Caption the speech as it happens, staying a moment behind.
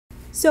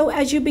So,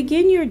 as you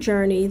begin your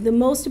journey, the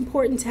most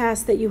important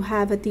task that you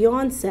have at the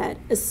onset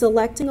is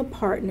selecting a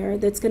partner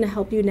that's going to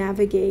help you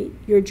navigate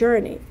your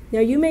journey. Now,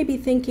 you may be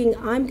thinking,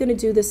 I'm going to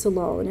do this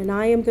alone, and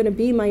I am going to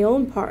be my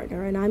own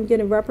partner, and I'm going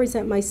to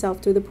represent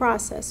myself through the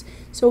process.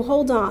 So,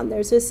 hold on.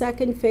 There's a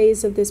second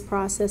phase of this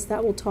process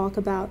that will talk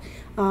about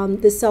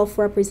the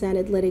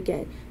self-represented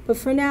litigant. But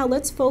for now,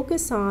 let's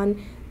focus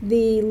on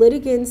the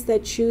litigants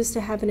that choose to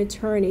have an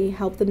attorney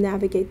help them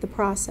navigate the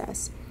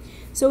process.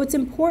 So it's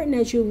important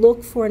as you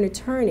look for an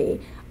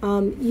attorney,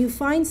 you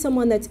find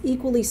someone that's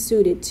equally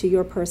suited to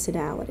your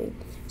personality.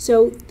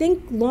 So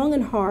think long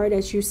and hard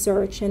as you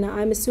search, and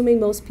I'm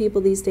assuming most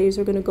people these days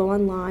are going to go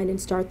online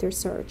and start their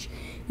search.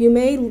 You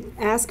may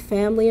ask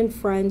family and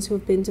friends who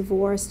have been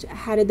divorced,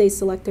 how did they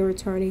select their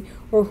attorney,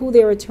 or who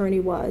their attorney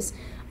was,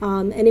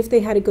 and if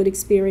they had a good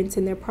experience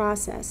in their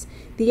process.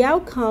 The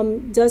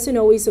outcome doesn't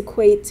always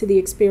equate to the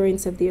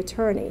experience of the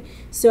attorney.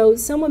 So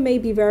someone may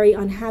be very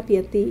unhappy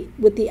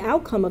with the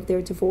outcome of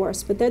their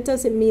divorce, but that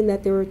doesn't mean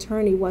that their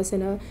attorney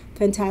wasn't a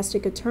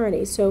fantastic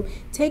attorney. So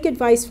take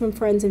advice from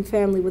friends and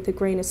family with a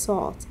grain of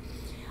salt.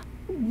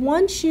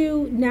 Once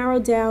you narrow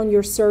down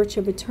your search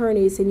of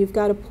attorneys and you've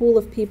got a pool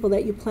of people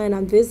that you plan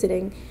on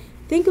visiting,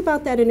 think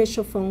about that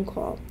initial phone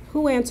call.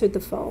 Who answered the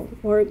phone?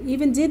 Or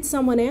even did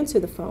someone answer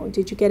the phone?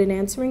 Did you get an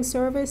answering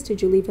service?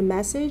 Did you leave a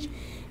message?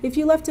 If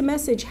you left a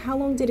message, how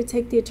long did it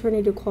take the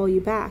attorney to call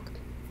you back?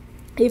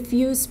 If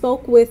you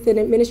spoke with an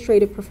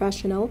administrative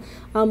professional,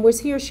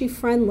 was he or she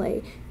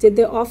friendly? Did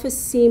the office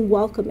seem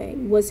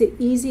welcoming? Was it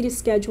easy to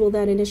schedule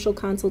that initial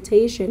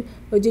consultation,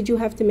 or did you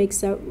have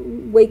to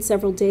wait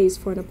several days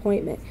for an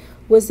appointment?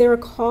 Was there a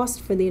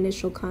cost for the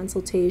initial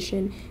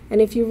consultation?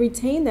 And if you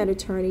retain that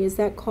attorney, is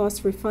that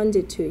cost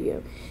refunded to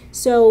you?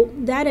 So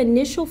that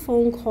initial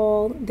phone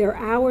call, their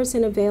hours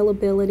and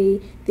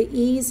availability, the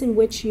ease in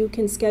which you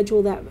can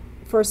schedule that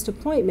first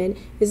appointment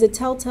is a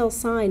telltale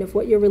sign of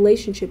what your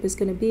relationship is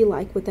going to be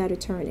like with that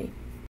attorney.